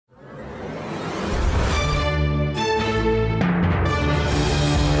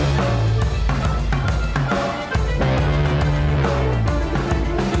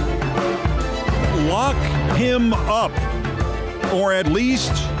up, or at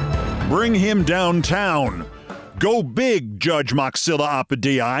least bring him downtown. Go big, Judge Maxilla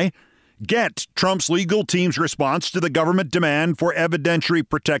Appadii. Get Trump's legal team's response to the government demand for evidentiary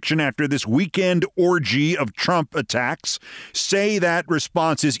protection after this weekend orgy of Trump attacks. Say that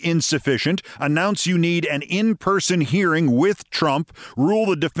response is insufficient. Announce you need an in-person hearing with Trump. Rule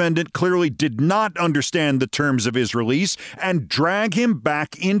the defendant clearly did not understand the terms of his release. And drag him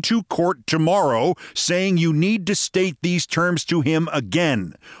back into court tomorrow, saying you need to state these terms to him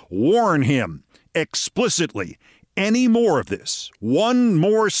again. Warn him explicitly. Any more of this, one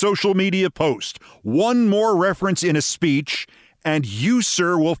more social media post, one more reference in a speech, and you,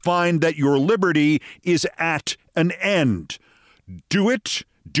 sir, will find that your liberty is at an end. Do it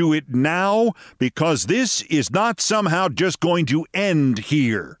now, because this is not somehow just going to end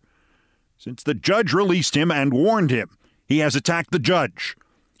here. Since the judge released him and warned him, he has attacked the judge.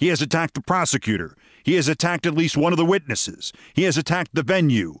 He has attacked the prosecutor. He has attacked at least one of the witnesses. He has attacked the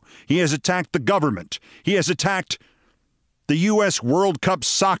venue. He has attacked the government. He has attacked the U.S. World Cup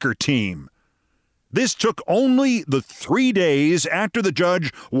soccer team. This took only the 3 days after the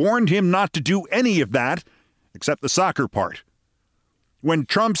judge warned him not to do any of that, except the soccer part. When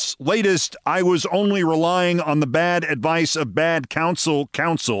Trump's latest "I was only relying on the bad advice of bad counsel"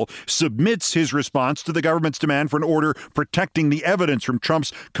 submits his response to the government's demand for an order protecting the evidence from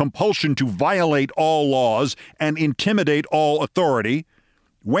Trump's compulsion to violate all laws and intimidate all authority,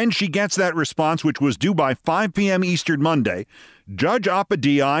 when she gets that response, which was due by 5 p.m. Eastern Monday, Judge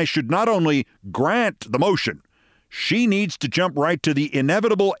Appadii should not only grant the motion, she needs to jump right to the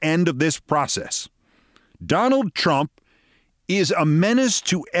inevitable end of this process. Donald Trump is a menace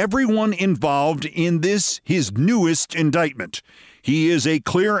to everyone involved in this, his newest indictment. He is a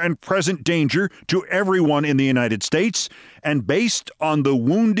clear and present danger to everyone in the United States, and based on the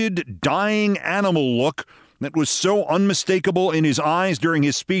wounded, dying animal look that was so unmistakable in his eyes during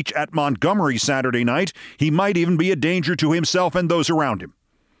his speech at Montgomery Saturday night, he might even be a danger to himself and those around him.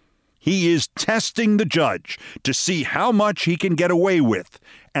 He is testing the judge to see how much he can get away with,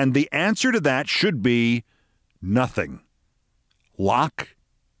 and the answer to that should be nothing. Lock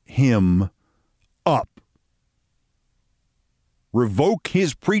him up. Revoke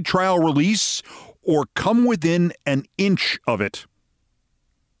his pretrial release or come within an inch of it.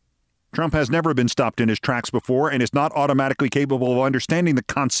 Trump has never been stopped in his tracks before and is not automatically capable of understanding the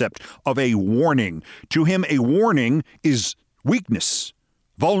concept of a warning. To him, a warning is weakness,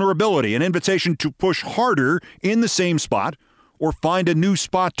 vulnerability, an invitation to push harder in the same spot or find a new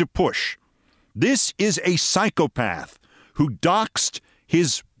spot to push. This is a psychopath who doxed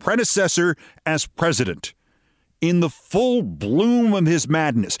his predecessor as president. In the full bloom of his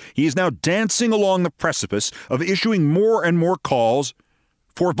madness, he is now dancing along the precipice of issuing more and more calls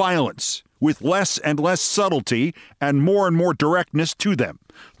for violence, with less and less subtlety and more directness to them.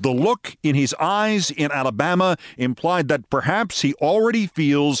 The look in his eyes in Alabama implied that perhaps he already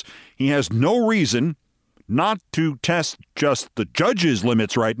feels he has no reason not to test just the judge's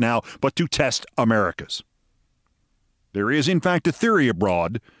limits right now, but to test America's. There is, in fact, a theory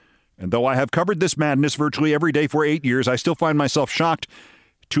abroad, and though I have covered this madness virtually every day for 8 years, I still find myself shocked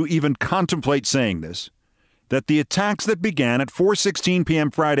to even contemplate saying this, that the attacks that began at 4:16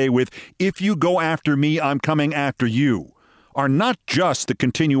 p.m. Friday with "If you go after me, I'm coming after you," are not just the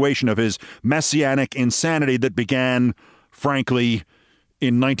continuation of his messianic insanity that began, frankly,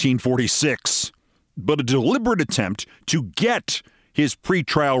 in 1946, but a deliberate attempt to get his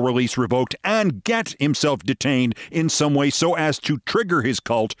pretrial release revoked and get himself detained in some way so as to trigger his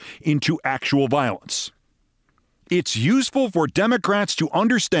cult into actual violence. It's useful for Democrats to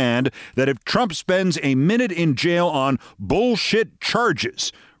understand that if Trump spends a minute in jail on bullshit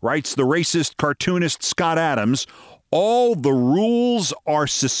charges, writes the racist cartoonist Scott Adams, all the rules are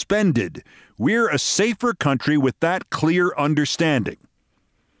suspended. We're a safer country with that clear understanding.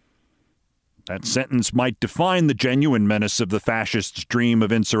 That sentence might define the genuine menace of the fascists' dream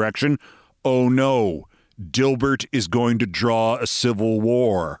of insurrection. Oh no, Dilbert is going to draw a civil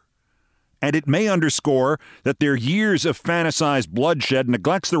war. And it may underscore that their years of fantasized bloodshed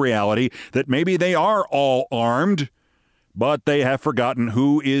neglects the reality that maybe they are all armed, but they have forgotten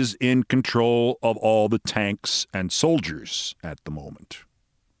who is in control of all the tanks and soldiers at the moment.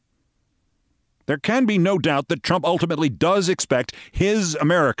 There can be no doubt that Trump ultimately does expect his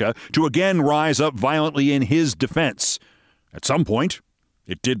America to again rise up violently in his defense. At some point.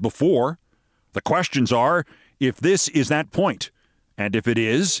 It did before. The questions are if this is that point. And if it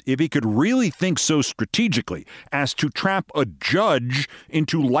is, if he could really think so strategically as to trap a judge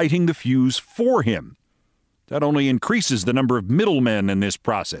into lighting the fuse for him. That only increases the number of middlemen in this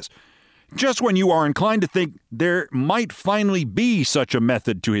process. Just when you are inclined to think there might finally be such a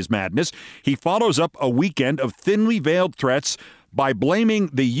method to his madness, he follows up a weekend of thinly veiled threats by blaming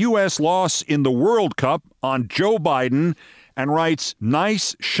the U.S. loss in the World Cup on Joe Biden and writes,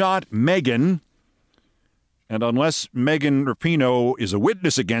 "Nice shot, Megan." And unless Megan Rapinoe is a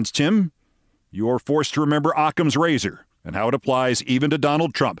witness against him, you're forced to remember Occam's razor and how it applies even to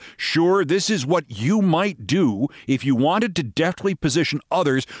Donald Trump. Sure, this is what you might do if you wanted to deftly position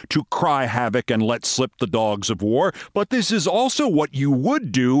others to cry havoc and let slip the dogs of war, but this is also what you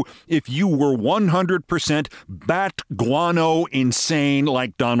would do if you were 100% bat guano insane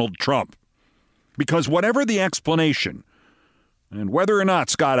like Donald Trump. Because whatever the explanation, and whether or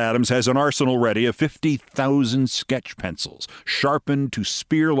not Scott Adams has an arsenal ready of 50,000 sketch pencils sharpened to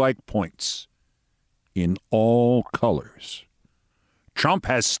spear-like points in all colors, Trump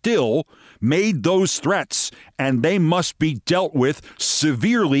has still made those threats, and they must be dealt with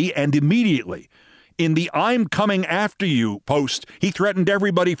severely and immediately. In the "I'm coming after you" post, he threatened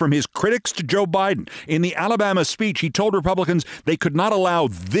everybody from his critics to Joe Biden. In the Alabama speech, he told Republicans they could not allow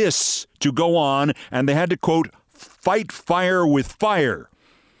this to go on, and they had to, quote, "fight fire with fire."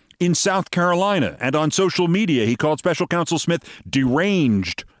 In South Carolina and on social media, he called Special Counsel Smith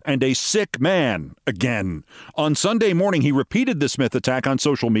deranged and a sick man again. On Sunday morning, he repeated the Smith attack on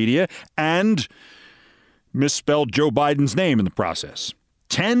social media and misspelled Joe Biden's name in the process.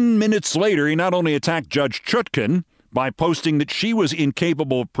 10 minutes later, he not only attacked Judge Chutkan by posting that she was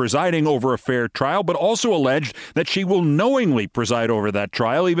incapable of presiding over a fair trial, but also alleged that she will knowingly preside over that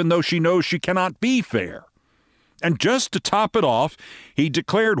trial, even though she knows she cannot be fair. And just to top it off, he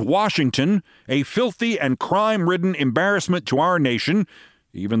declared Washington a filthy and crime-ridden embarrassment to our nation,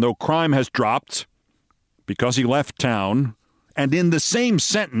 even though crime has dropped because he left town. And in the same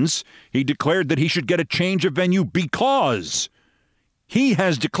sentence, he declared that he should get a change of venue because he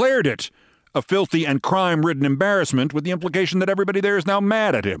has declared it a filthy and crime-ridden embarrassment, with the implication that everybody there is now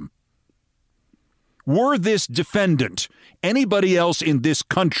mad at him. Were this defendant anybody else in this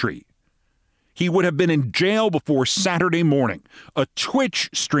country, he would have been in jail before Saturday morning. A Twitch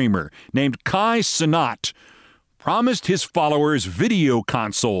streamer named Kai Cenat promised his followers video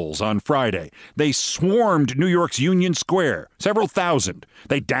consoles on Friday. They swarmed New York's Union Square, several thousand.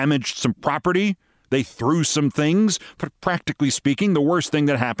 They damaged some property. They threw some things. But practically speaking, the worst thing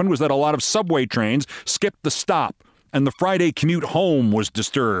that happened was that a lot of subway trains skipped the stop, and the Friday commute home was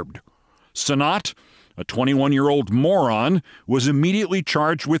disturbed. Cenat, a 21-year-old moron, was immediately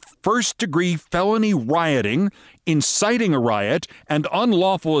charged with first-degree felony rioting, inciting a riot, and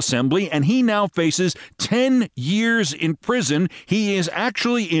unlawful assembly, and he now faces 10 years in prison. He is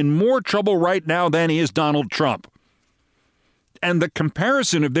actually in more trouble right now than is Donald Trump. And the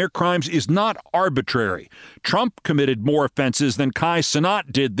comparison of their crimes is not arbitrary. Trump committed more offenses than Kai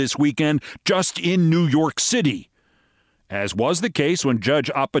Cenat did this weekend just in New York City, as was the case when Judge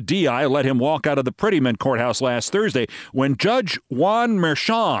Appadillo let him walk out of the Prettyman courthouse last Thursday. When Judge Juan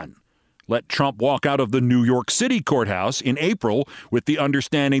Merchan let Trump walk out of the New York City courthouse in April with the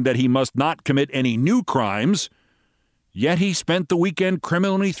understanding that he must not commit any new crimes, yet he spent the weekend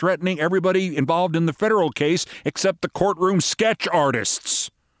criminally threatening everybody involved in the federal case except the courtroom sketch artists.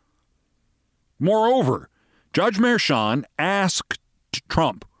 Moreover, Judge Merchan asked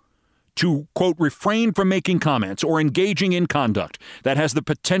Trump to, quote, refrain from making comments or engaging in conduct that has the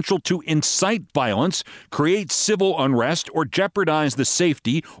potential to incite violence, create civil unrest, or jeopardize the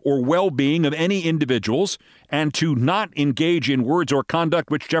safety or well-being of any individuals, and to not engage in words or conduct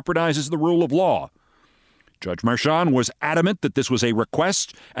which jeopardizes the rule of law. Judge Merchan was adamant that this was a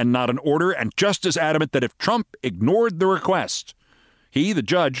request and not an order, and just as adamant that if Trump ignored the request, he, the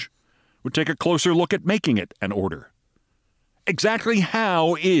judge, would take a closer look at making it an order. Exactly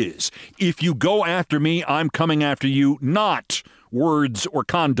how is, if you go after me, I'm coming after you, not words or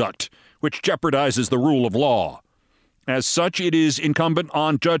conduct which jeopardizes the rule of law. As such, it is incumbent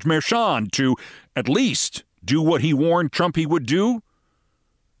on Judge Merchan to at least do what he warned Trump he would do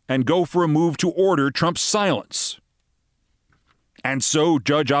and go for a move to order Trump's silence. And so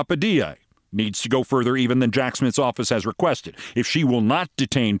Judge Appadillo needs to go further even than Jack Smith's office has requested. If she will not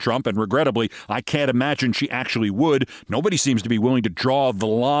detain Trump, and regrettably, I can't imagine she actually would, nobody seems to be willing to draw the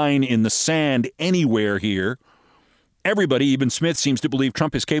line in the sand anywhere here. Everybody, even Smith, seems to believe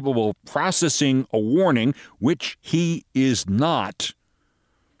Trump is capable of processing a warning, which he is not.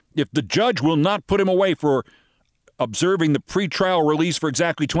 If the judge will not put him away for observing the pretrial release for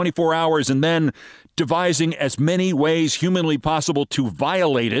exactly 24 hours and then devising as many ways humanly possible to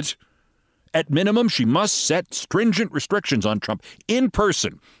violate it, At minimum, she must set stringent restrictions on Trump in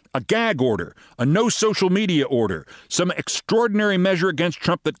person. A gag order, a no social media order, some extraordinary measure against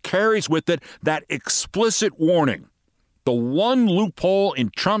Trump that carries with it that explicit warning. The one loophole in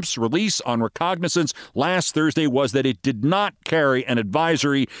Trump's release on recognizance last Thursday was that it did not carry an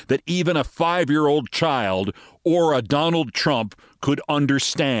advisory that even a 5-year-old child or a Donald Trump could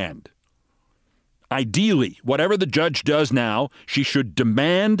understand. Ideally, whatever the judge does now, she should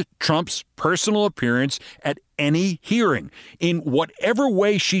demand Trump's personal appearance at any hearing. In whatever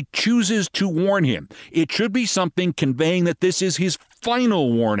way she chooses to warn him, it should be something conveying that this is his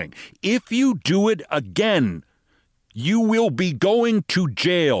final warning. If you do it again, you will be going to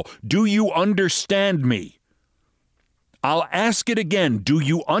jail. Do you understand me? I'll ask it again. Do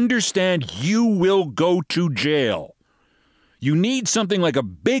you understand you will go to jail? You need something like a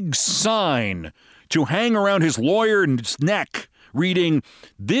big sign to hang around his lawyer's neck reading,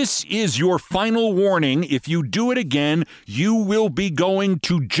 "This is your final warning. If you do it again, you will be going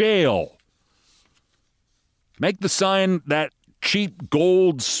to jail." Make the sign that cheap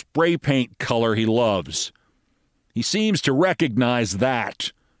gold spray paint color he loves. He seems to recognize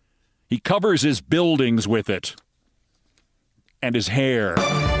that. He covers his buildings with it. And his hair.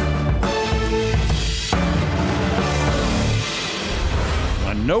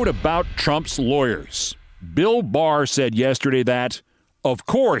 A note about Trump's lawyers. Bill Barr said yesterday that, of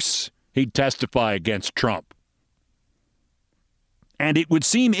course, he'd testify against Trump. And it would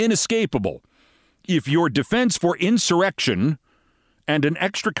seem inescapable if your defense for insurrection and an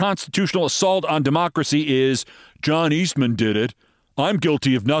extra-constitutional assault on democracy is, John Eastman did it. I'm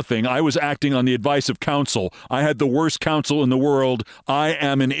guilty of nothing. I was acting on the advice of counsel. I had the worst counsel in the world. I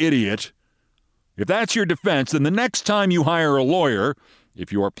am an idiot. If that's your defense, then the next time you hire a lawyer,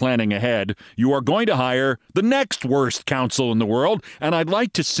 if you are planning ahead, you are going to hire the next worst counsel in the world, and I'd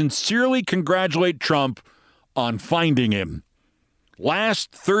like to sincerely congratulate Trump on finding him.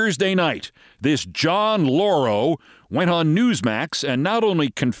 Last Thursday night, this John Lauro went on Newsmax and not only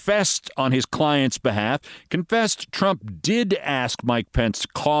confessed on his client's behalf, confessed Trump did ask Mike Pence to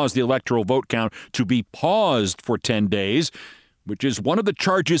cause the electoral vote count to be paused for 10 days, which is one of the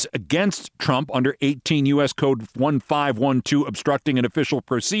charges against Trump under 18 U.S. Code 1512, obstructing an official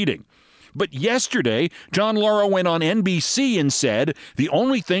proceeding. But yesterday, John Lauro went on NBC and said the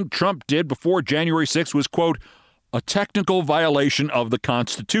only thing Trump did before January 6th was, quote, a technical violation of the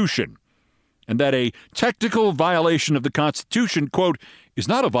Constitution. And that a technical violation of the Constitution, quote, is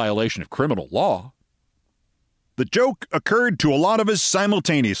not a violation of criminal law. The joke occurred to a lot of us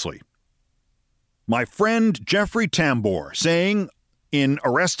simultaneously. My friend Jeffrey Tambor saying in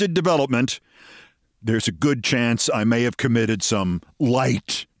Arrested Development, there's a good chance I may have committed some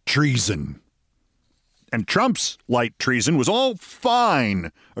light treason. And Trump's light treason was all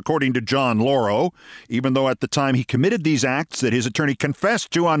fine, according to John Lauro, even though at the time he committed these acts that his attorney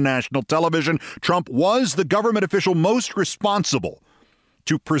confessed to on national television, Trump was the government official most responsible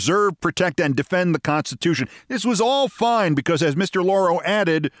to preserve, protect, and defend the Constitution. This was all fine because, as Mr. Lauro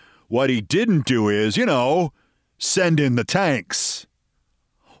added, what he didn't do is, send in the tanks.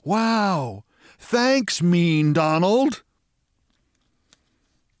 Wow. Thanks, Mean Donald.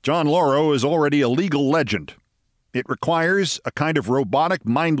 John Lauro is already a legal legend. It requires a kind of robotic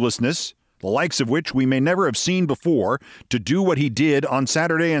mindlessness, the likes of which we may never have seen before, to do what he did on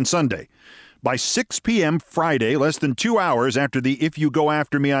Saturday and Sunday. By 6 p.m. Friday, less than 2 hours after the "If you go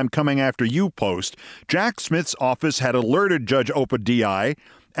after me, I'm coming after you" post, Jack Smith's office had alerted Judge Opadei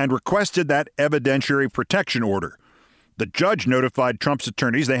and requested that evidentiary protection order. The judge notified Trump's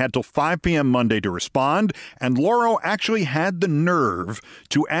attorneys they had till 5 p.m. Monday to respond, and Lauro actually had the nerve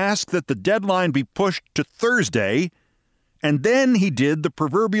to ask that the deadline be pushed to Thursday, and then he did the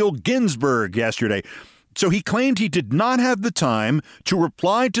proverbial Ginsburg yesterday. So he claimed he did not have the time to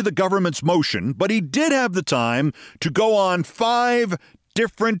reply to the government's motion, but he did have the time to go on 5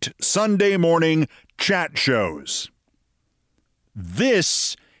 different Sunday morning chat shows.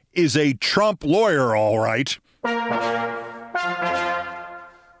 This is a Trump lawyer, all right.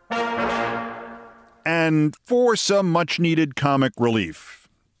 And for some much-needed comic relief,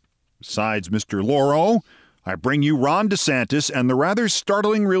 besides Mr. Lauro, I bring you Ron DeSantis and the rather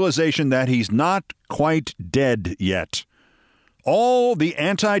startling realization that he's not quite dead yet. All the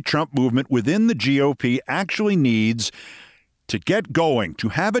anti-Trump movement within the GOP actually needs to get going, to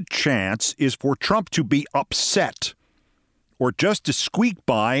have a chance, is for Trump to be upset or just to squeak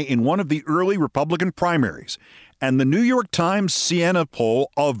by in one of the early Republican primaries. And the New York Times Siena poll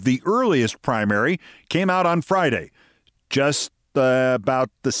of the earliest primary came out on Friday, just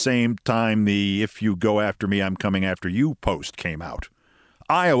about the same time the "If you go after me, I'm coming after you" post came out.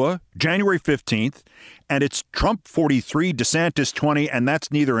 Iowa, January 15th, and it's Trump 43, DeSantis 20, and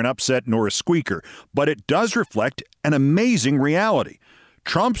that's neither an upset nor a squeaker. But it does reflect an amazing reality.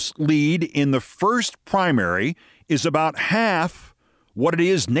 Trump's lead in the first primary is about half what it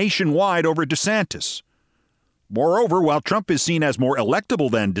is nationwide over DeSantis. Moreover, while Trump is seen as more electable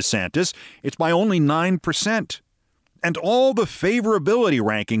than DeSantis, it's by only 9%. And all the favorability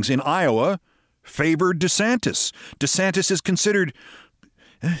rankings in Iowa favored DeSantis. DeSantis is considered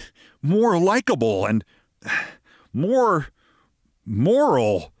more likable and more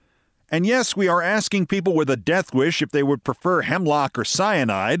moral. And yes, we are asking people with a death wish if they would prefer hemlock or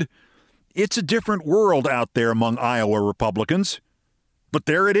cyanide. It's a different world out there among Iowa Republicans. But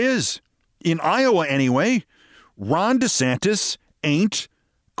there it is. In Iowa, anyway, Ron DeSantis ain't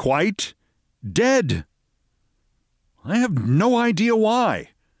quite dead. I have no idea why.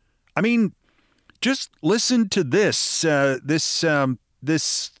 I mean, just listen to this.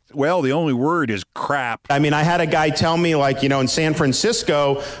 Well, the only word is crap. I mean, I had a guy tell me, like, in San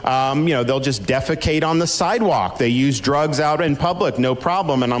Francisco, they'll just defecate on the sidewalk. They use drugs out in public, no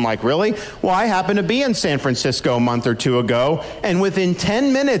problem. And I'm like, really? Well, I happened to be in San Francisco a month or two ago, and within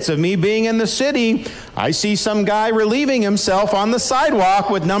 10 minutes of me being in the city, I see some guy relieving himself on the sidewalk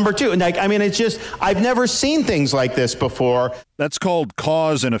with number 2. And it's just, I've never seen things like this before. That's called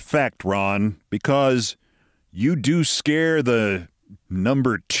cause and effect, Ron, because you do scare the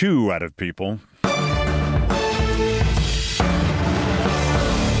number 2 out of people.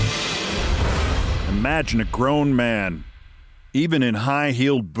 Imagine a grown man, even in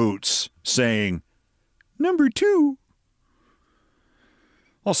high-heeled boots, saying, number 2.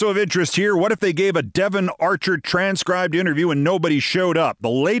 Also of interest here, what if they gave a Devon Archer transcribed interview and nobody showed up? The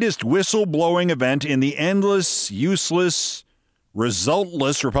latest whistleblowing event in the endless, useless,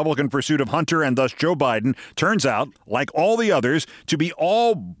 resultless Republican pursuit of Hunter and thus Joe Biden turns out, like all the others, to be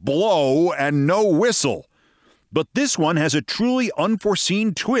all blow and no whistle. But this one has a truly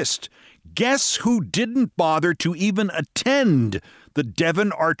unforeseen twist. Guess who didn't bother to even attend the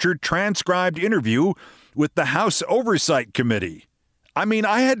Devon Archer transcribed interview with the House Oversight Committee? I mean,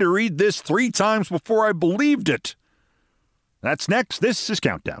 I had to read this 3 times before I believed it. That's next. This is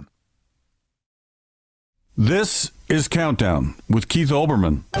Countdown. This is Countdown with Keith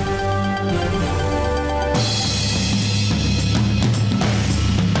Olbermann.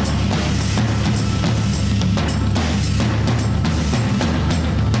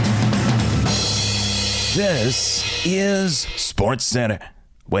 This is Sports Center.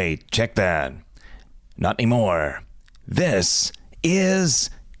 Wait, check that. Not anymore. This is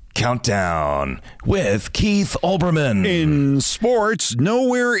Countdown with Keith Olbermann. In sports,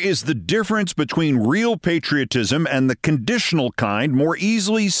 nowhere is the difference between real patriotism and the conditional kind more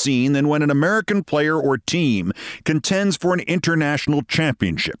easily seen than when an American player or team contends for an international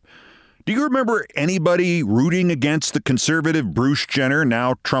championship. Do you remember anybody rooting against the conservative Bruce Jenner,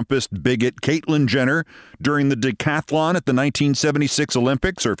 now Trumpist bigot Caitlyn Jenner, during the decathlon at the 1976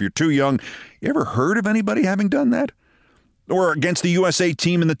 Olympics? Or if you're too young, you ever heard of anybody having done that? Or against the USA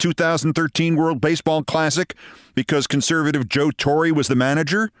team in the 2013 World Baseball Classic because conservative Joe Torre was the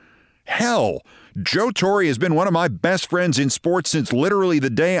manager? Hell, Joe Torre has been one of my best friends in sports since literally the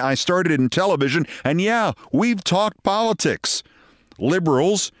day I started in television. And yeah, we've talked politics.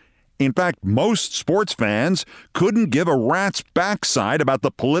 Liberals, in fact, most sports fans, couldn't give a rat's backside about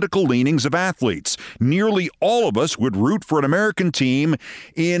the political leanings of athletes. Nearly all of us would root for an American team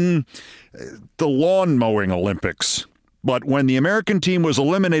in the lawn mowing Olympics. But when the American team was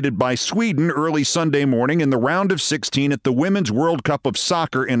eliminated by Sweden early Sunday morning in the round of 16 at the Women's World Cup of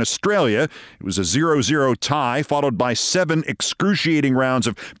Soccer in Australia, it was a 0-0 tie followed by 7 excruciating rounds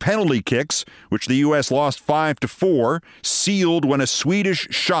of penalty kicks, which the U.S. lost 5-4, sealed when a Swedish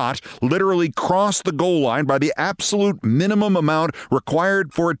shot literally crossed the goal line by the absolute minimum amount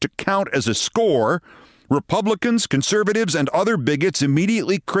required for it to count as a score. Republicans, conservatives, and other bigots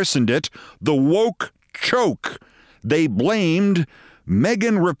immediately christened it the woke choke. They blamed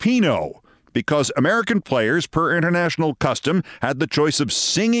Megan Rapinoe because American players, per international custom, had the choice of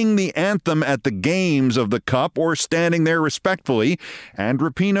singing the anthem at the games of the Cup or standing there respectfully, and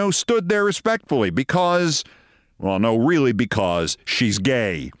Rapinoe stood there respectfully because, well, no, really because she's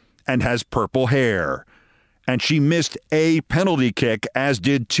gay and has purple hair. And she missed a penalty kick, as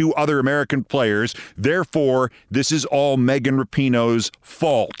did 2 other American players. Therefore, this is all Megan Rapinoe's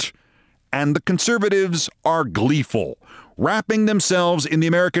fault. And the conservatives are gleeful, wrapping themselves in the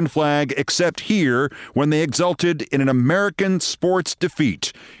American flag, except here when they exulted in an American sports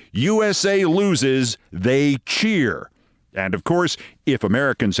defeat. USA loses, they cheer. And, of course, if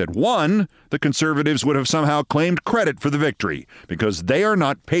Americans had won, the conservatives would have somehow claimed credit for the victory, because they are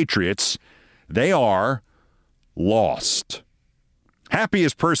not patriots. They are lost.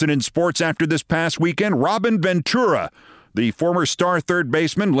 Happiest person in sports after this past weekend, Robin Ventura, the former star third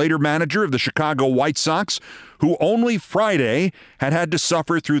baseman, later manager of the Chicago White Sox, who only Friday had to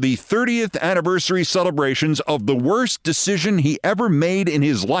suffer through the 30th anniversary celebrations of the worst decision he ever made in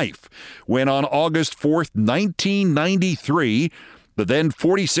his life, when on August 4th, 1993, the then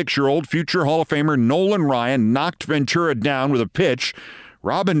 46-year-old future Hall of Famer Nolan Ryan knocked Ventura down with a pitch.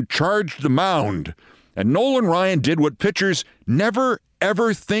 Robin charged the mound, and Nolan Ryan did what pitchers never,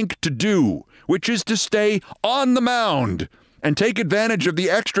 ever think to do, which is to stay on the mound and take advantage of the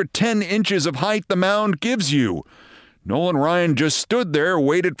extra 10 inches of height the mound gives you. Nolan Ryan just stood there,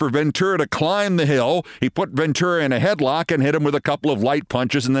 waited for Ventura to climb the hill. He put Ventura in a headlock and hit him with a couple of light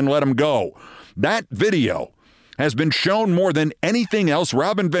punches and then let him go. That video has been shown more than anything else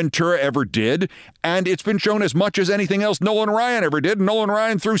Robin Ventura ever did, and it's been shown as much as anything else Nolan Ryan ever did. Nolan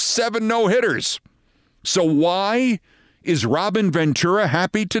Ryan threw 7 no-hitters. So why is Robin Ventura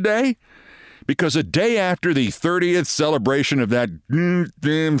happy today? Because a day after the 30th celebration of that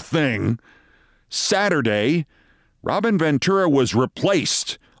damn thing, Saturday, Robin Ventura was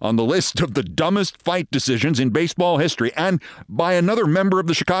replaced on the list of the dumbest fight decisions in baseball history, and by another member of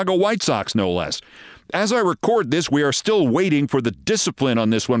the Chicago White Sox, no less. As I record this, we are still waiting for the discipline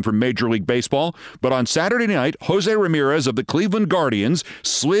on this one from Major League Baseball, but on Saturday night, Jose Ramirez of the Cleveland Guardians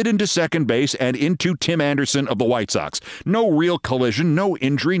slid into second base and into Tim Anderson of the White Sox. No real collision, no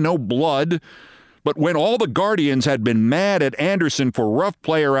injury, no blood. But when all the Guardians had been mad at Anderson for rough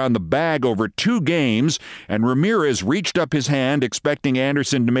play around the bag over 2 games, and Ramirez reached up his hand expecting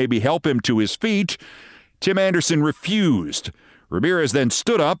Anderson to maybe help him to his feet, Tim Anderson refused. Ramirez then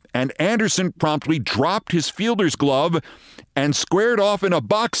stood up, and Anderson promptly dropped his fielder's glove and squared off in a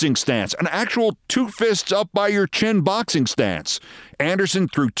boxing stance, an actual 2 fists up by your chin boxing stance. Anderson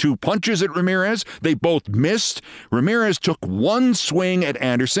threw 2 punches at Ramirez. They both missed. Ramirez took 1 swing at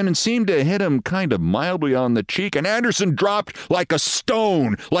Anderson and seemed to hit him kind of mildly on the cheek, and Anderson dropped like a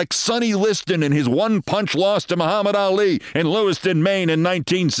stone, like Sonny Liston in his 1-punch loss to Muhammad Ali in Lewiston, Maine in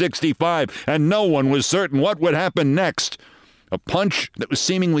 1965, and no one was certain what would happen next. A punch that was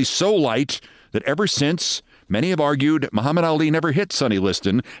seemingly so light that ever since, many have argued Muhammad Ali never hit Sonny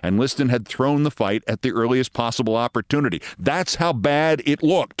Liston, and Liston had thrown the fight at the earliest possible opportunity. That's how bad it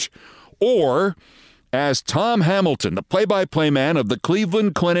looked. Or, as Tom Hamilton, the play-by-play man of the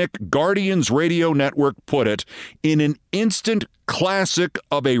Cleveland Clinic Guardians Radio Network, put it, in an instant classic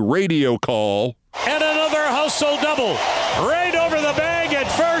of a radio call. And another hustle double. Right over the bag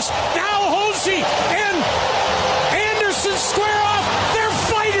at first. Now Hosey and square off. They're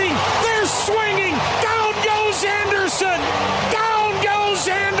fighting. They're swinging. Down goes Anderson. Down goes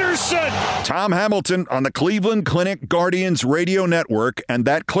Anderson. Tom Hamilton on the Cleveland Clinic Guardians Radio Network, and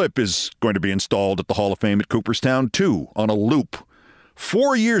that clip is going to be installed at the Hall of Fame at Cooperstown, too, on a loop.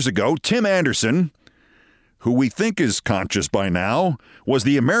 4 years ago, Tim Anderson, who we think is conscious by now, was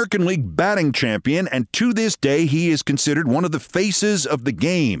the American League batting champion, and to this day, he is considered one of the faces of the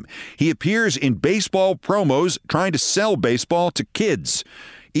game. He appears in baseball promos trying to sell baseball to kids.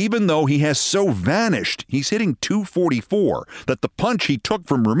 Even though he has so vanished, he's hitting .244, that the punch he took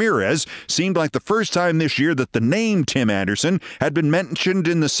from Ramirez seemed like the first time this year that the name Tim Anderson had been mentioned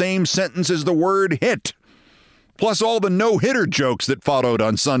in the same sentence as the word hit. Plus all the no-hitter jokes that followed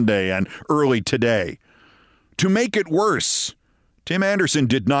on Sunday and early today. To make it worse, Tim Anderson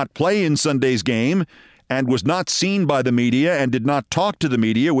did not play in Sunday's game and was not seen by the media and did not talk to the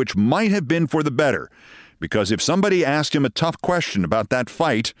media, which might have been for the better. Because if somebody asked him a tough question about that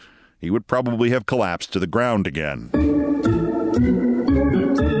fight, he would probably have collapsed to the ground again.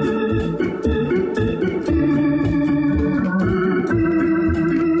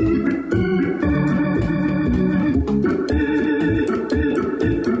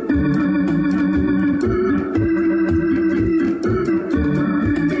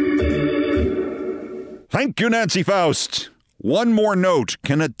 Thank you, Nancy Faust. One more note.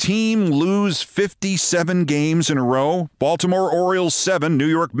 Can a team lose 57 games in a row? Baltimore Orioles 7, New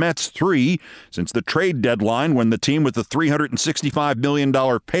York Mets 3, since the trade deadline when the team with the $365 million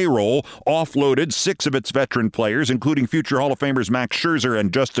payroll offloaded 6 of its veteran players, including future Hall of Famers Max Scherzer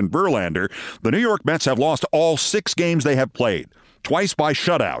and Justin Verlander. The New York Mets have lost all 6 games they have played, twice by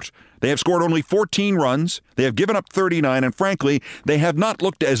shutout. They have scored only 14 runs, they have given up 39, and frankly, they have not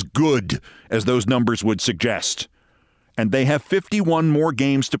looked as good as those numbers would suggest. And they have 51 more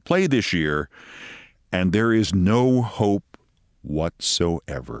games to play this year, and there is no hope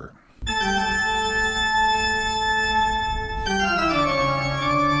whatsoever.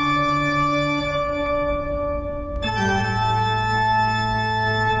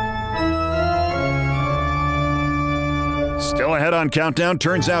 Still ahead on Countdown,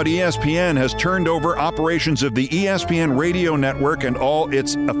 turns out ESPN has turned over operations of the ESPN Radio Network and all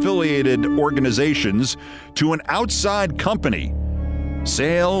its affiliated organizations to an outside company.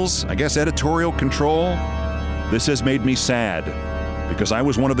 Sales, I guess editorial control. This has made me sad because I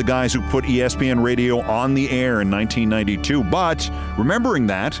was one of the guys who put ESPN Radio on the air in 1992. But remembering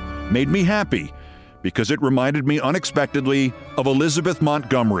that made me happy because it reminded me unexpectedly of Elizabeth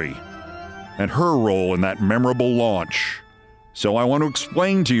Montgomery and her role in that memorable launch. So I want to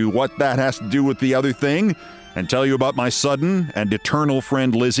explain to you what that has to do with the other thing and tell you about my sudden and eternal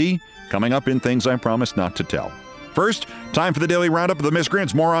friend Lizzie coming up in Things I Promised Not to Tell. First, time for the daily roundup of the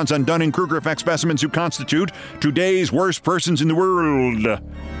miscreants, morons, and Dunning-Kruger effect specimens who constitute today's worst persons in the world.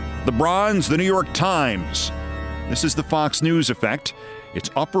 The Bronze, the New York Times. This is the Fox News effect. Its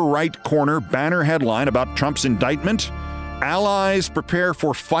upper right corner banner headline about Trump's indictment. Allies prepare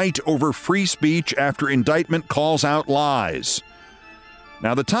for fight over free speech after indictment calls out lies.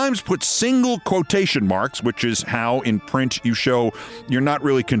 Now, the Times put single quotation marks, which is how in print you show you're not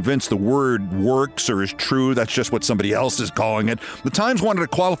really convinced the word works or is true. That's just what somebody else is calling it. The Times wanted to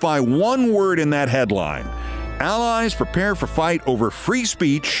qualify one word in that headline. Allies prepare for fight over free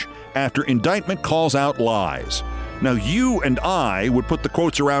speech after indictment calls out lies. Now, you and I would put the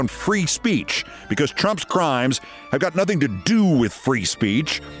quotes around free speech because Trump's crimes have got nothing to do with free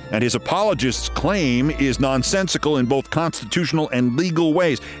speech, and his apologists' claim is nonsensical in both constitutional and legal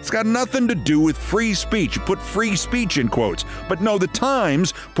ways. It's got nothing to do with free speech. You put free speech in quotes. But no, the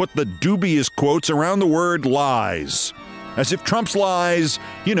Times put the dubious quotes around the word lies. As if Trump's lies,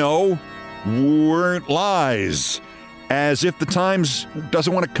 weren't lies. As if the Times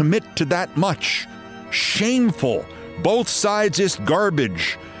doesn't want to commit to that much. Shameful. Both sides is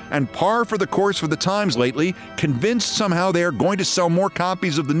garbage. And par for the course for the Times lately, convinced somehow they are going to sell more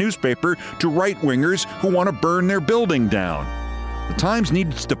copies of the newspaper to right-wingers who want to burn their building down. The Times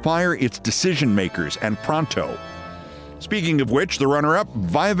needs to fire its decision-makers, and pronto. Speaking of which, the runner-up,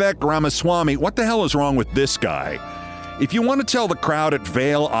 Vivek Ramaswamy. What the hell is wrong with this guy? If you want to tell the crowd at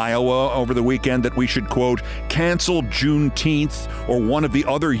Vail, Iowa over the weekend that we should, quote, cancel Juneteenth or one of the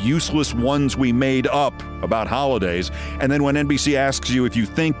other useless ones we made up about holidays, and then when NBC asks you if you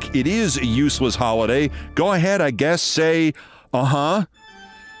think it is a useless holiday, go ahead, I guess, say,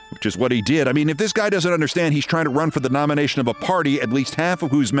 which is what he did. I mean, if this guy doesn't understand he's trying to run for the nomination of a party, at least half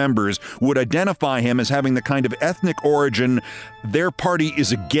of whose members would identify him as having the kind of ethnic origin their party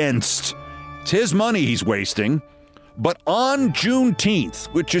is against. It's his money he's wasting. But on Juneteenth,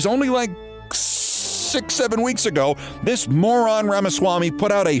 which is only like 6-7 weeks ago, this moron Ramaswamy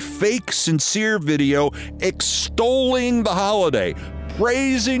put out a fake, sincere video extolling the holiday,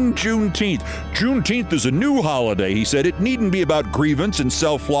 praising Juneteenth. Juneteenth is a new holiday, he said. It needn't be about grievance and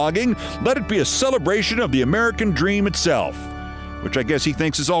self-flogging. Let it be a celebration of the American dream itself, which I guess he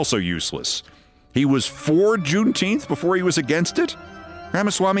thinks is also useless. He was for Juneteenth before he was against it?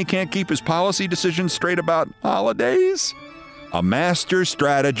 Ramaswamy can't keep his policy decisions straight about holidays? A master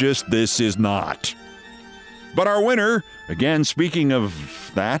strategist this is not. But our winner, again speaking of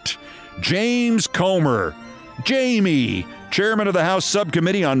that, James Comer. Jamie, chairman of the House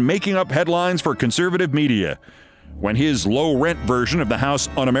Subcommittee on Making Up Headlines for Conservative Media. When his low-rent version of the House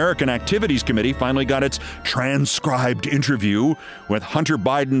Un-American Activities Committee finally got its transcribed interview with Hunter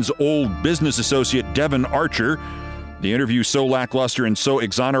Biden's old business associate Devon Archer, the interview so lackluster and so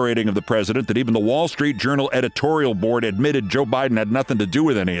exonerating of the president that even the Wall Street Journal editorial board admitted Joe Biden had nothing to do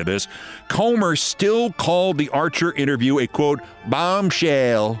with any of this, Comer still called the Archer interview a, quote,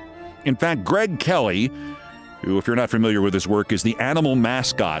 bombshell. In fact, Greg Kelly, who, if you're not familiar with his work, is the animal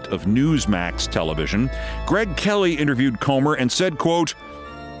mascot of Newsmax television, Greg Kelly interviewed Comer and said, quote,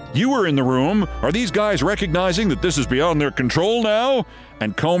 you were in the room. Are these guys recognizing that this is beyond their control now?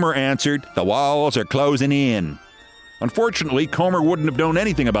 And Comer answered, the walls are closing in. Unfortunately, Comer wouldn't have known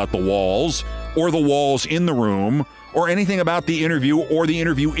anything about the walls, or the walls in the room, or anything about the interview or the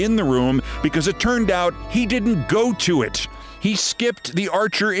interview in the room, because it turned out he didn't go to it. He skipped the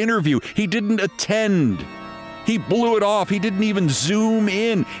Archer interview. He didn't attend. He blew it off. He didn't even zoom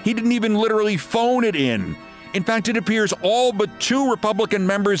in. He didn't even literally phone it in. In fact, it appears all but 2 Republican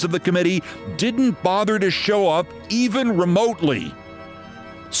members of the committee didn't bother to show up even remotely.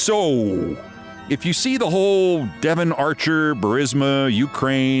 So, if you see the whole Devon Archer, Burisma,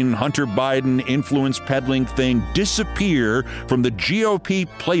 Ukraine, Hunter Biden influence peddling thing disappear from the GOP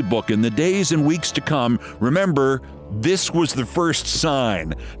playbook in the days and weeks to come, remember, this was the first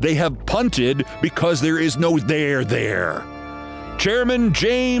sign. They have punted because there is no there there. Chairman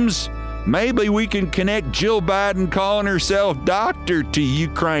James Maybe we can connect Jill Biden calling herself doctor to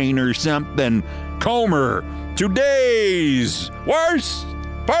Ukraine or something. Comer, today's worst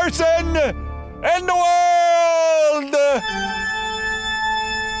person in the world.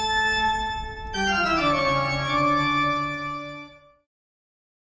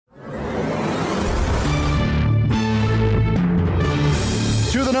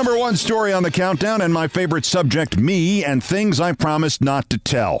 To the number one story on the countdown and my favorite subject, me and things I promised not to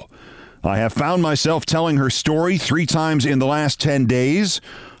tell. I have found myself telling her story 3 times in the last 10 days.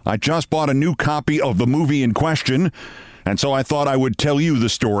 I just bought a new copy of the movie in question, and so I thought I would tell you the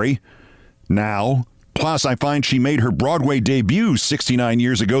story now. Plus, I find she made her Broadway debut 69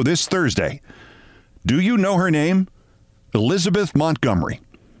 years ago this Thursday. Do you know her name? Elizabeth Montgomery.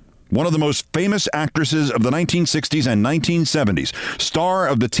 One of the most famous actresses of the 1960s and 1970s, star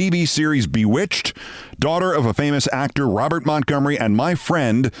of the TV series Bewitched, daughter of a famous actor Robert Montgomery, and my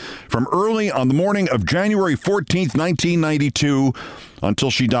friend from early on the morning of January 14th, 1992,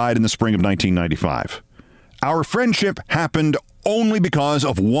 until she died in the spring of 1995. Our friendship happened only because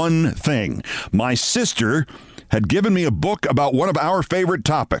of one thing. My sister had given me a book about one of our favorite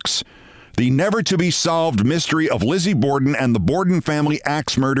topics, the never-to-be-solved mystery of Lizzie Borden and the Borden family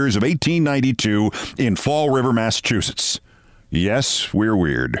axe murders of 1892 in Fall River, Massachusetts. Yes, we're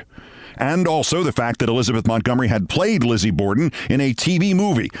weird. And also the fact that Elizabeth Montgomery had played Lizzie Borden in a TV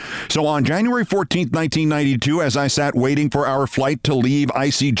movie. So on January 14th, 1992, as I sat waiting for our flight to leave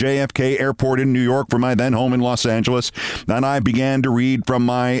icy JFK Airport in New York for my then home in Los Angeles, then I began to read from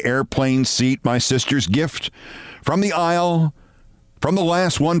my airplane seat my sister's gift. From the aisle, from the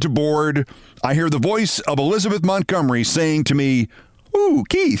last one to board, I hear the voice of Elizabeth Montgomery saying to me, "Ooh,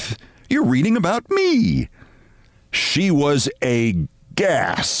 Keith, you're reading about me." She was a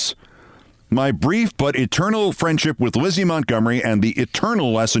gas. My brief but eternal friendship with Lizzie Montgomery and the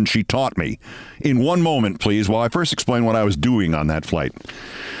eternal lesson she taught me. In one moment, please, while I first explain what I was doing on that flight.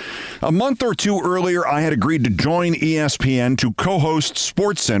 A month or two earlier, I had agreed to join ESPN to co-host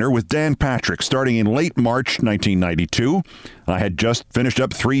SportsCenter with Dan Patrick starting in late March 1992. I had just finished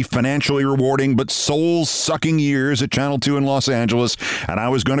up 3 financially rewarding but soul-sucking years at Channel 2 in Los Angeles, and I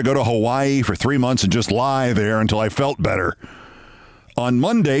was going to go to Hawaii for 3 months and just lie there until I felt better. On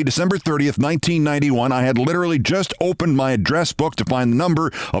Monday, December 30th, 1991, I had literally just opened my address book to find the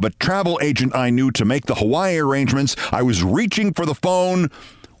number of a travel agent I knew to make the Hawaii arrangements. I was reaching for the phone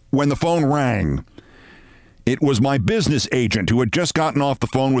when the phone rang. It was my business agent who had just gotten off the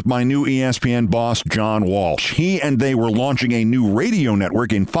phone with my new ESPN boss, John Walsh. He and they were launching a new radio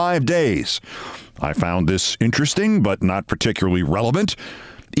network in 5 days. I found this interesting, but not particularly relevant.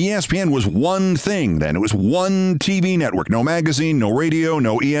 ESPN was one thing then. It was one TV network. No magazine, no radio,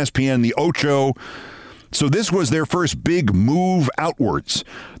 no ESPN, the Ocho. So this was their first big move outwards.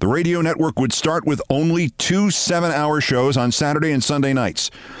 The radio network would start with only 2 7-hour shows on Saturday and Sunday nights.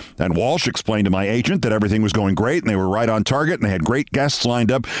 And Walsh explained to my agent that everything was going great and they were right on target and they had great guests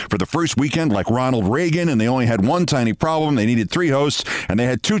lined up for the first weekend like Ronald Reagan, and they only had one tiny problem. They needed 3 hosts, and they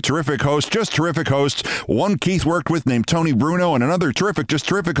had 2 terrific hosts, just terrific hosts. One Keith worked with named Tony Bruno, and another just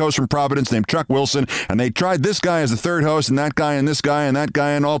terrific host from Providence named Chuck Wilson. And they tried this guy as the 3rd host, and that guy and this guy and that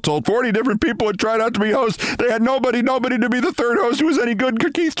guy, and all told 40 different people had tried out to be hosts. They had nobody to be the 3rd host who was any good.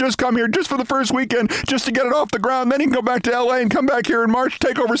 Could Keith just come here just for the first weekend, just to get it off the ground? Then he can go back to L.A. and come back here in March,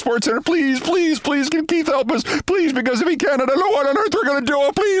 take over SportsCenter. Please, please, please, can Keith help us? Please, because if he can't, I don't know what on earth we're going to do.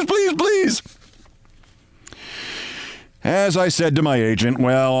 Oh, please, please, please. As I said to my agent,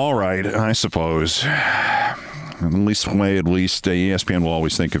 well, all right, I suppose. At least ESPN will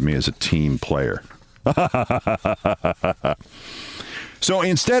always think of me as a team player. So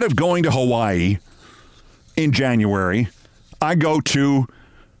instead of going to Hawaii in January, I go to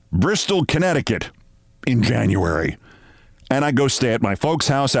Bristol, Connecticut in January. And I go stay at my folks'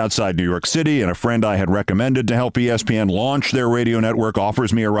 house outside New York City, and a friend I had recommended to help ESPN launch their radio network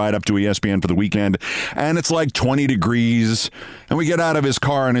offers me a ride up to ESPN for the weekend. And it's like 20 degrees, and we get out of his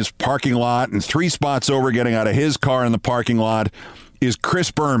car in his parking lot, and 3 spots over getting out of his car in the parking lot is Chris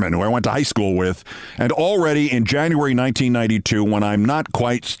Berman, who I went to high school with. And already in January 1992, when I'm not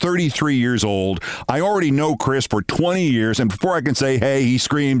quite 33 years old, I already know Chris for 20 years, and before I can say hey, he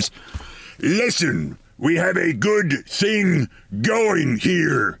screams, "Listen, we have a good thing going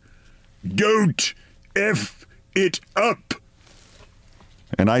here. Don't F it up."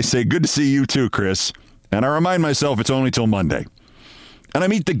 And I say, "Good to see you too, Chris." And I remind myself it's only till Monday. And I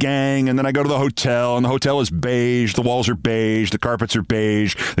meet the gang, and then I go to the hotel, and the hotel is beige, the walls are beige, the carpets are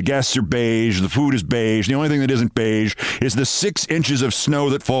beige, the guests are beige, the food is beige. The only thing that isn't beige is the 6 inches of snow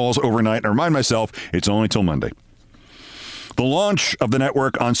that falls overnight. And I remind myself it's only till Monday. The launch of the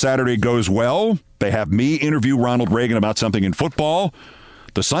network on Saturday goes well. They have me interview Ronald Reagan about something in football.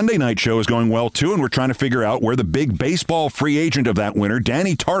 The Sunday night show is going well, too, and we're trying to figure out where the big baseball free agent of that winter,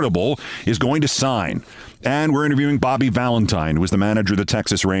 Danny Tartabull, is going to sign. And we're interviewing Bobby Valentine, who was the manager of the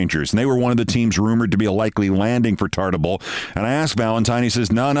Texas Rangers. And they were one of the teams rumored to be a likely landing for Tartabull. And I asked Valentine, he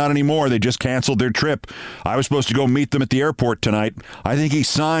says, no, not anymore. They just canceled their trip. I was supposed to go meet them at the airport tonight. I think he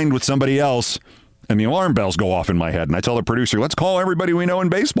signed with somebody else. And the alarm bells go off in my head. And I tell the producer, let's call everybody we know in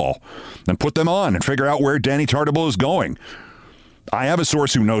baseball and put them on and figure out where Danny Tartabull is going. I have a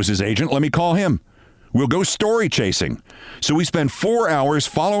source who knows his agent. Let me call him. We'll go story chasing. So we spend 4 hours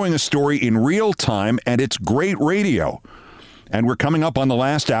following a story in real time, and it's great radio. And we're coming up on the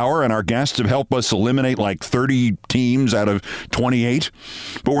last hour, and our guests have helped us eliminate like 30 teams out of 28.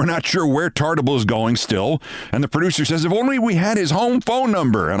 But we're not sure where Tartabull is going still. And the producer says, if only we had his home phone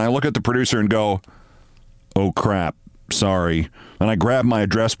number. And I look at the producer and go, oh, crap. Sorry. And I grabbed my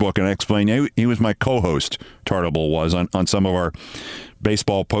address book and I explained he was my co-host, Tartabull was, on some of our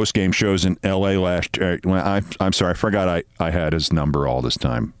baseball post-game shows in L.A. last year. I'm sorry, I forgot I had his number all this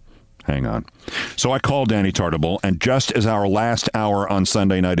time. Hang on. So I called Danny Tartabull, and just as our last hour on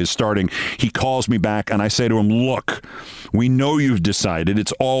Sunday night is starting, he calls me back, and I say to him, look, we know you've decided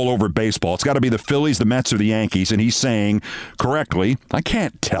it's all over baseball. It's got to be the Phillies, the Mets, or the Yankees. And he's saying correctly, I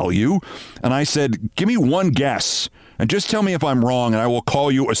can't tell you. And I said, give me one guess. And just tell me if I'm wrong, and I will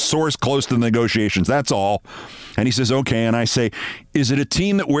call you a source close to the negotiations. That's all. And he says, okay. And I say, is it a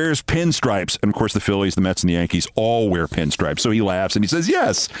team that wears pinstripes? And, of course, the Phillies, the Mets, and the Yankees all wear pinstripes. So he laughs, and he says,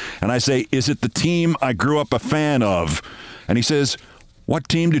 yes. And I say, is it the team I grew up a fan of? And he says, what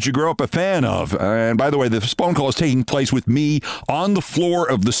team did you grow up a fan of? And, by the way, this phone call is taking place with me on the floor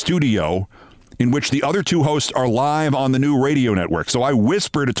of the studio in which the other two hosts are live on the new radio network. So I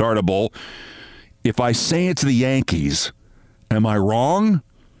whisper to Tartabull, if I say it's the Yankees, am I wrong?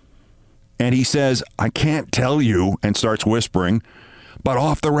 And he says, I can't tell you, and starts whispering. But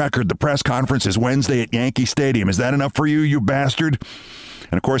off the record, the press conference is Wednesday at Yankee Stadium. Is that enough for you, you bastard?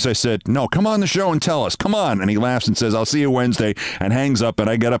 And, of course, I said, no, come on the show and tell us. Come on. And he laughs and says, I'll see you Wednesday, and hangs up. And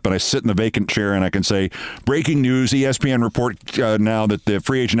I get up and I sit in the vacant chair, and I can say, breaking news, ESPN report now that the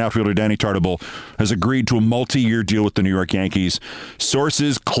free agent outfielder Danny Tartabull has agreed to a multi-year deal with the New York Yankees.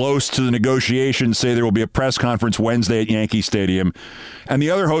 Sources close to the negotiations say there will be a press conference Wednesday at Yankee Stadium. And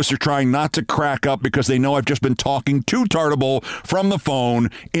the other hosts are trying not to crack up because they know I've just been talking to Tartabull from the phone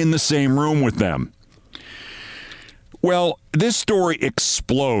in the same room with them. Well, this story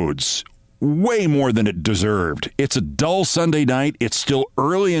explodes way more than it deserved. It's a dull Sunday night. It's still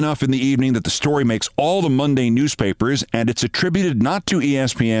early enough in the evening that the story makes all the Monday newspapers, and it's attributed not to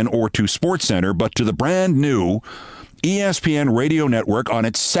ESPN or to SportsCenter, but to the brand new ESPN Radio Network on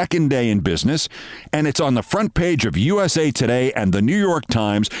its second day in business, and it's on the front page of USA Today and the New York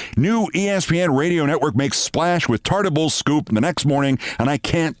Times. New ESPN Radio Network makes splash with Tartabull's scoop the next morning, and I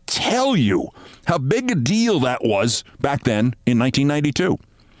can't tell you how big a deal that was back then in 1992.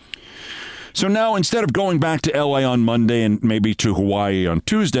 So now, instead of going back to L.A. on Monday and maybe to Hawaii on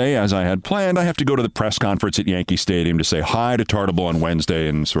Tuesday, as I had planned, I have to go to the press conference at Yankee Stadium to say hi to Tartabull on Wednesday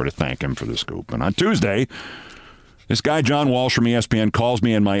and sort of thank him for the scoop. And on Tuesday, this guy, John Walsh from ESPN, calls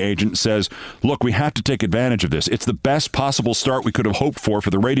me and my agent and says, look, we have to take advantage of this. It's the best possible start we could have hoped for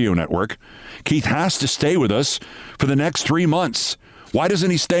the radio network. Keith has to stay with us for the next 3 months. Why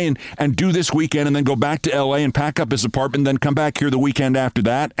doesn't he stay and do this weekend and then go back to L.A. and pack up his apartment and then come back here the weekend after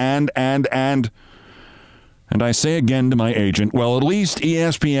that? And I say again to my agent, well, at least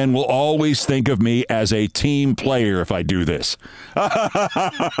ESPN will always think of me as a team player if I do this.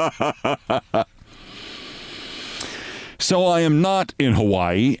 So I am not in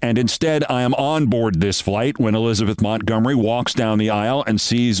Hawaii, and instead I am on board this flight when Elizabeth Montgomery walks down the aisle and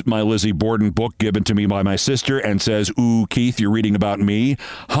sees my Lizzie Borden book given to me by my sister and says, ooh, Keith, you're reading about me?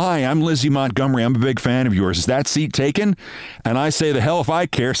 Hi, I'm Lizzie Montgomery. I'm a big fan of yours. Is that seat taken? And I say, the hell if I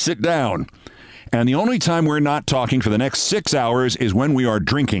care. Sit down. And the only time we're not talking for the next 6 hours is when we are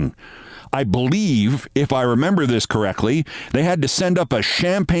drinking. I believe, if I remember this correctly, they had to send up a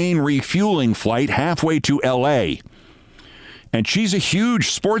champagne refueling flight halfway to L.A., and she's a huge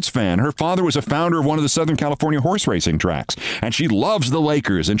sports fan. Her father was a founder of one of the Southern California horse racing tracks. And she loves the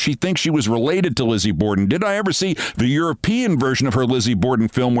Lakers, and she thinks she was related to Lizzie Borden. Did I ever see the European version of her Lizzie Borden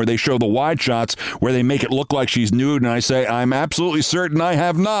film where they show the wide shots where they make it look like she's nude? And I say, I'm absolutely certain I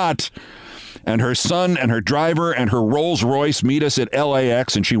have not. And her son and her driver and her Rolls Royce meet us at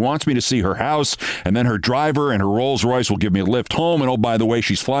LAX, and she wants me to see her house, and then her driver and her Rolls Royce will give me a lift home. And oh, by the way,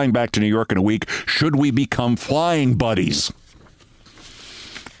 she's flying back to New York in a week. Should we become flying buddies?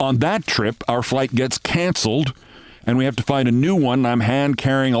 On that trip, our flight gets canceled, and we have to find a new one. I'm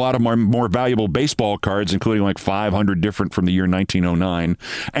hand-carrying a lot of my more valuable baseball cards, including like 500 different from the year 1909,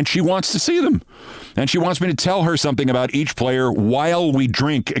 and she wants to see them. And she wants me to tell her something about each player while we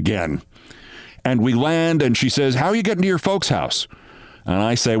drink again. And we land, and she says, how are you getting to your folks' house? And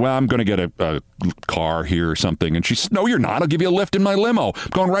I say, well, I'm going to get a car here or something. And she says, no, you're not. I'll give you a lift in my limo. I'm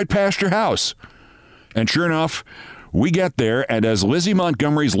going right past your house. And sure enough, we get there, and as Lizzie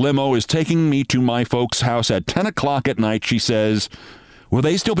Montgomery's limo is taking me to my folks' house at 10 o'clock at night, she says, will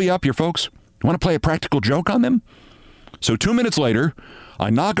they still be up, your folks? You want to play a practical joke on them? So 2 minutes later, I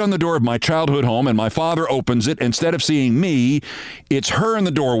knock on the door of my childhood home, and my father opens it. Instead of seeing me, it's her in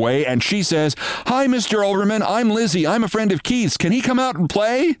the doorway, and she says, hi, Mr. Olbermann, I'm Lizzie. I'm a friend of Keith's. Can he come out and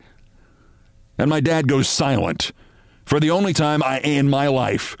play? And my dad goes silent for the only time in my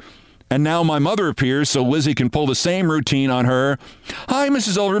life. And now my mother appears so Lizzie can pull the same routine on her. Hi,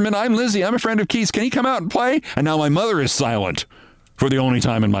 Mrs. Olbermann, I'm Lizzie. I'm a friend of Keith's. Can he come out and play? And now my mother is silent for the only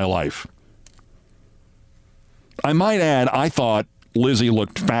time in my life. I might add, I thought Lizzie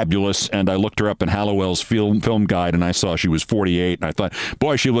looked fabulous, and I looked her up in Hallowell's film guide, and I saw she was 48, and I thought,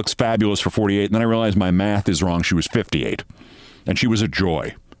 boy, she looks fabulous for 48. And then I realized my math is wrong. She was 58, and she was a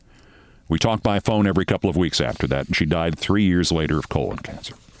joy. We talked by phone every couple of weeks after that, and she died 3 years later of colon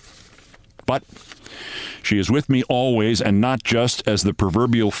cancer. But she is with me always, and not just as the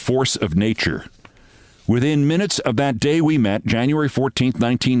proverbial force of nature. Within minutes of that day we met, January 14th,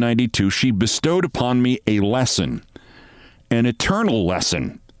 1992, she bestowed upon me a lesson, an eternal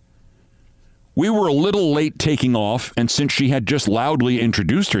lesson. We were a little late taking off, and since she had just loudly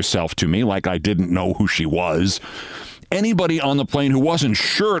introduced herself to me like I didn't know who she was, anybody on the plane who wasn't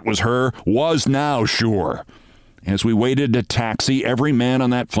sure it was her was now sure. As we waited a taxi, every man on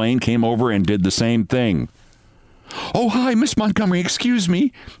that plane came over and did the same thing. Oh, hi, Miss Montgomery, excuse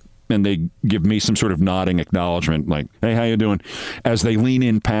me. And they give me some sort of nodding acknowledgement, like, hey, how you doing? As they lean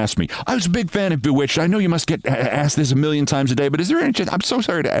in past me. I was a big fan of Bewitched. I know you must get asked this a million times a day, but is there any chance? I'm so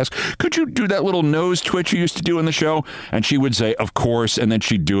sorry to ask. Could you do that little nose twitch you used to do in the show? And she would say, of course, and then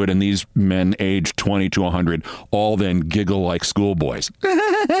she'd do it, and these men aged 20 to 100 all then giggle like schoolboys.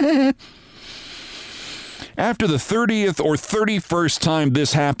 After the 30th or 31st time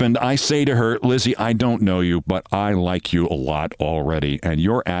this happened, I say to her, Lizzie, I don't know you, but I like you a lot already, and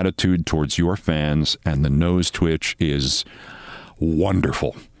your attitude towards your fans and the nose twitch is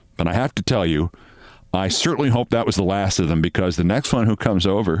wonderful. But I have to tell you, I certainly hope that was the last of them, because the next one who comes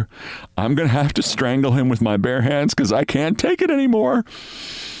over, I'm going to have to strangle him with my bare hands because I can't take it anymore.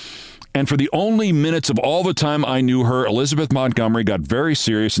 And for the only minutes of all the time I knew her, Elizabeth Montgomery got very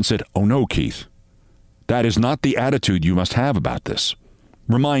serious and said, oh no, Keith. That is not the attitude you must have about this.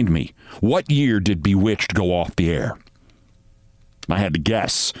 Remind me, what year did Bewitched go off the air? I had to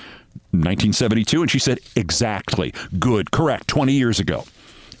guess. 1972, and she said, exactly. Good, correct, 20 years ago.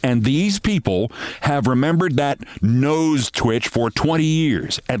 And these people have remembered that nose twitch for 20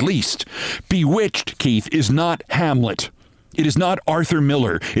 years, at least. Bewitched, Keith, is not Hamlet. It is not Arthur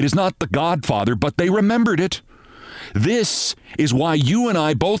Miller. It is not The Godfather, but they remembered it. This is why you and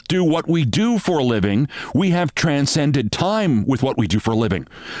I both do what we do for a living. We have transcended time with what we do for a living.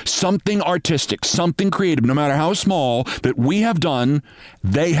 Something artistic, something creative, no matter how small, that we have done,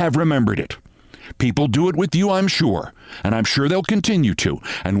 they have remembered it. People do it with you, I'm sure, and I'm sure they'll continue to.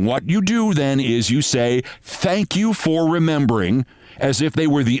 And what you do then is you say, thank you for remembering, as if they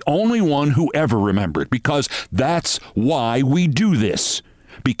were the only one who ever remembered, because that's why we do this.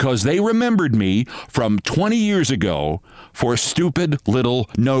 Because they remembered me from 20 years ago for a stupid little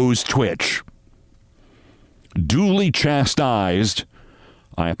nose twitch. Duly chastised,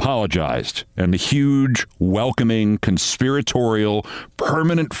 I apologized, and the huge, welcoming, conspiratorial,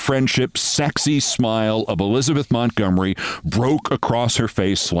 permanent friendship, sexy smile of Elizabeth Montgomery broke across her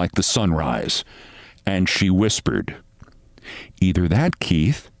face like the sunrise, and she whispered, either that,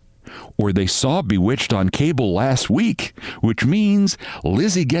 Keith, or they saw Bewitched on cable last week, which means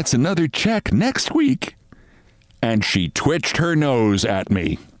Lizzie gets another check next week. And she twitched her nose at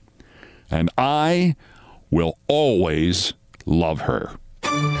me. And I will always love her.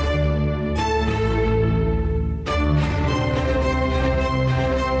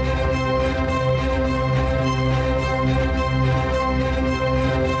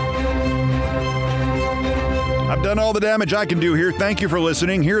 I've done all the damage I can do here. Thank you for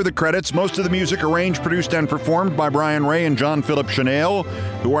listening. Here are the credits. Most of the music arranged, produced, and performed by Brian Ray and John Philip Chanel,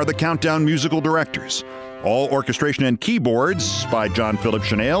 who are the Countdown musical directors. All orchestration and keyboards by John Philip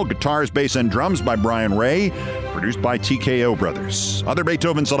Chanel. Guitars, bass, and drums by Brian Ray. Produced by TKO Brothers. Other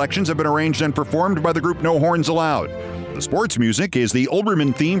Beethoven selections have been arranged and performed by the group No Horns Allowed. The sports music is the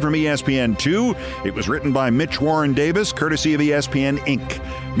Olbermann theme from ESPN2. It was written by Mitch Warren Davis, courtesy of ESPN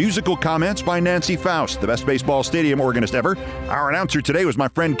Inc. Musical comments by Nancy Faust, the best baseball stadium organist ever. Our announcer today was my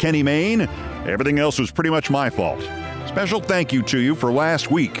friend Kenny Mayne. Everything else was pretty much my fault. Special thank you to you for last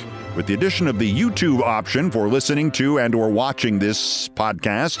week. With the addition of the YouTube option for listening to and or watching this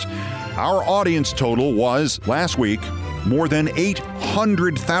podcast, our audience total was, last week, more than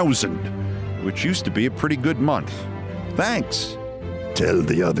 800,000, which used to be a pretty good month. Thanks. Tell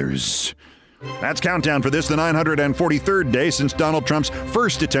the others. That's Countdown for this, the 943rd day since Donald Trump's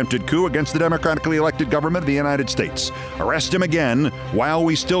first attempted coup against the democratically elected government of the United States. Arrest him again while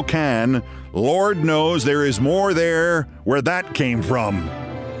we still can. Lord knows there is more there where that came from.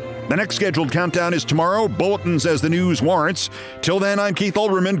 The next scheduled countdown is tomorrow. Bulletins as the news warrants. Till then, I'm Keith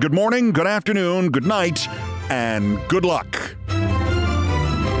Olbermann. Good morning, good afternoon, good night, and good luck.